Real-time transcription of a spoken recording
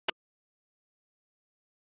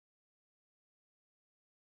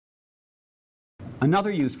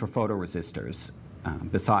Another use for photoresistors,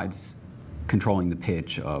 besides controlling the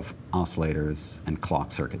pitch of oscillators and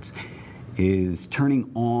clock circuits, is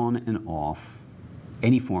turning on and off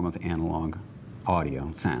any form of analog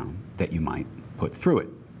audio sound that you might put through it.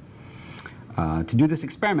 To do this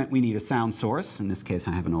experiment, we need a sound source. In this case,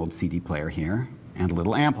 I have an old CD player here, and a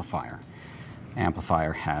little amplifier.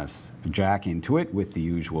 Amplifier has a jack into it with the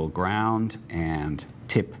usual ground and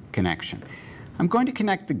tip connection. I'm going to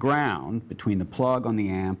connect the ground between the plug on the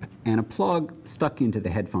amp and a plug stuck into the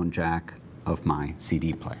headphone jack of my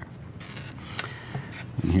CD player.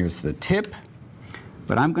 And here's the tip,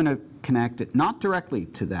 but I'm going to connect it not directly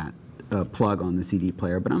to that plug on the CD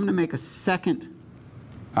player, but I'm going to make a second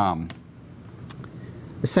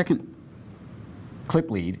clip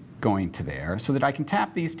lead going to there so that I can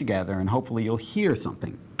tap these together and hopefully you'll hear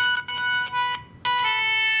something.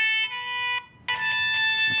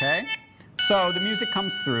 Okay? So the music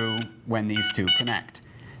comes through when these two connect.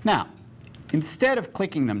 Now, instead of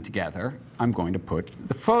clicking them together, I'm going to put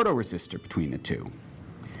the photoresistor between the two.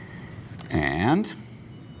 And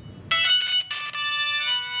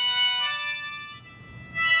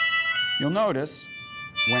you'll notice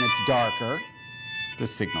when it's darker, the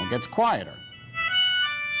signal gets quieter.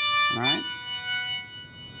 All right?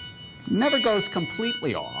 Never goes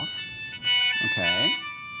completely off. Okay?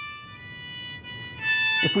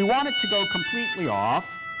 If we want it to go completely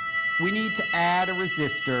off, we need to add a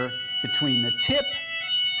resistor between the tip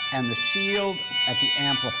and the shield at the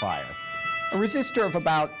amplifier. A resistor of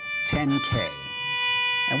about 10K.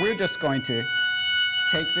 And we're just going to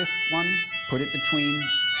take this one, put it between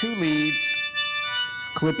two leads,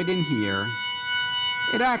 clip it in here.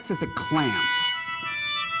 It acts as a clamp,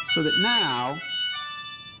 so that now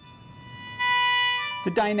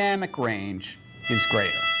the dynamic range is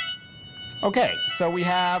greater. Okay, so we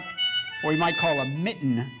have what we might call a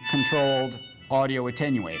mitten-controlled audio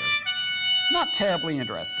attenuator. Not terribly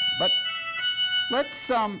interesting, but let's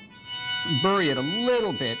bury it a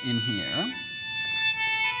little bit in here.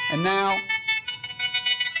 And now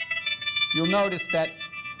you'll notice that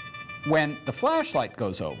when the flashlight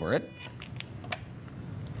goes over it,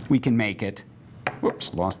 we can make it,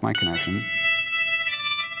 whoops, lost my connection,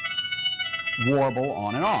 warble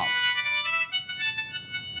on and off.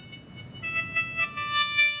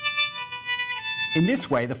 In this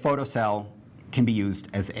way, the photocell can be used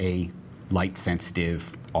as a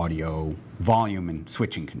light-sensitive audio volume and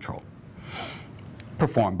switching control,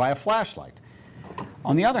 performed by a flashlight.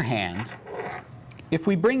 On the other hand, if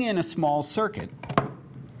we bring in a small circuit,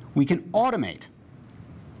 we can automate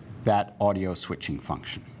that audio switching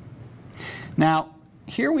function. Now,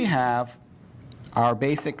 here we have our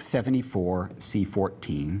basic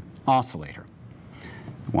 74C14 oscillator,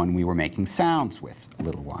 the one we were making sounds with a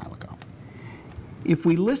little while ago. If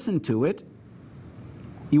we listen to it,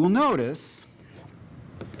 you will notice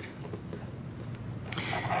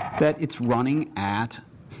that it's running at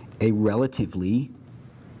a relatively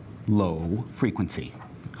low frequency.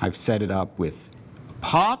 I've set it up with a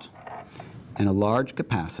pot and a large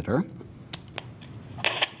capacitor.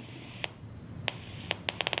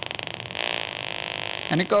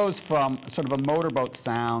 And it goes from sort of a motorboat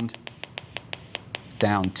sound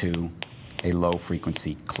down to a low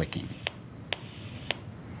frequency clicking.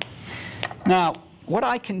 Now, what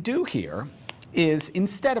I can do here is,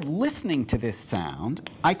 instead of listening to this sound,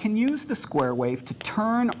 I can use the square wave to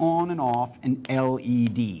turn on and off an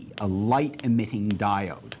LED, a light-emitting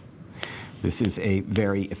diode. This is a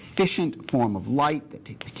very efficient form of light that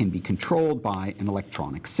can be controlled by an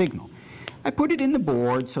electronic signal. I put it in the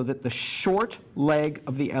board so that the short leg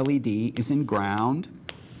of the LED is in ground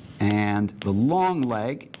and the long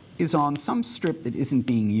leg is on some strip that isn't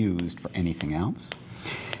being used for anything else.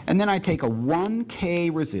 And then I take a 1K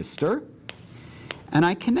resistor and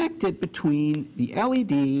I connect it between the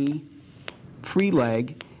LED free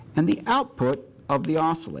leg and the output of the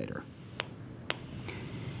oscillator.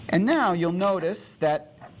 And now you'll notice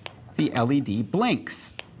that the LED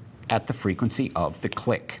blinks at the frequency of the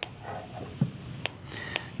click.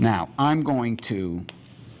 Now, I'm going to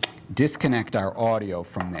disconnect our audio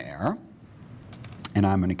from there, and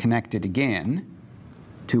I'm going to connect it again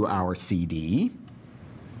to our CD.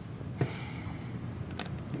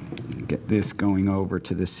 Get this going over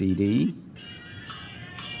to the CD.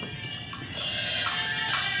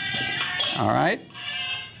 All right.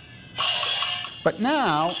 But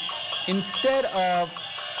now, instead of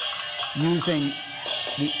using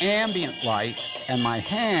the ambient light and my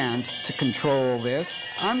hand to control this,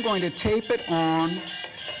 I'm going to tape it on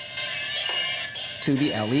to the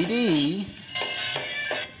LED.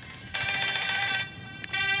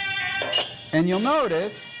 And you'll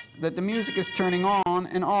notice that the music is turning on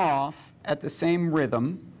and off at the same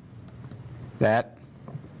rhythm that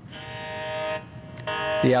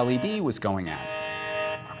the LED was going at.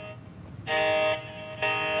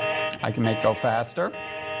 I can make it go faster.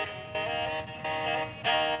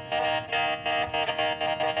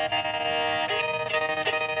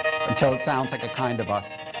 Until it sounds like a kind of a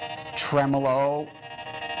tremolo,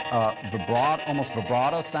 vibrato, almost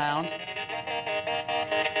vibrato sound.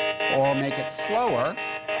 Or make it slower.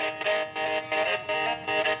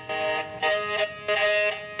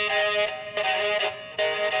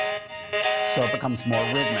 So it becomes more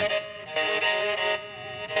rhythmic.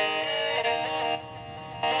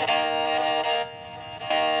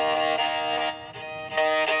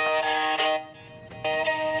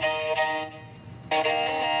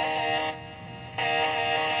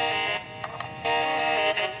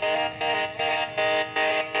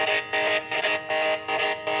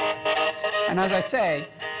 And as I say,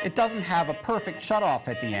 it doesn't have a perfect shutoff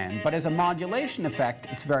at the end, but as a modulation effect,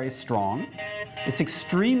 it's very strong. It's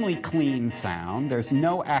extremely clean sound. There's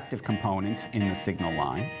no active components in the signal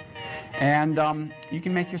line. And you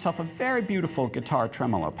can make yourself a very beautiful guitar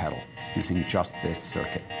tremolo pedal using just this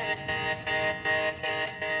circuit.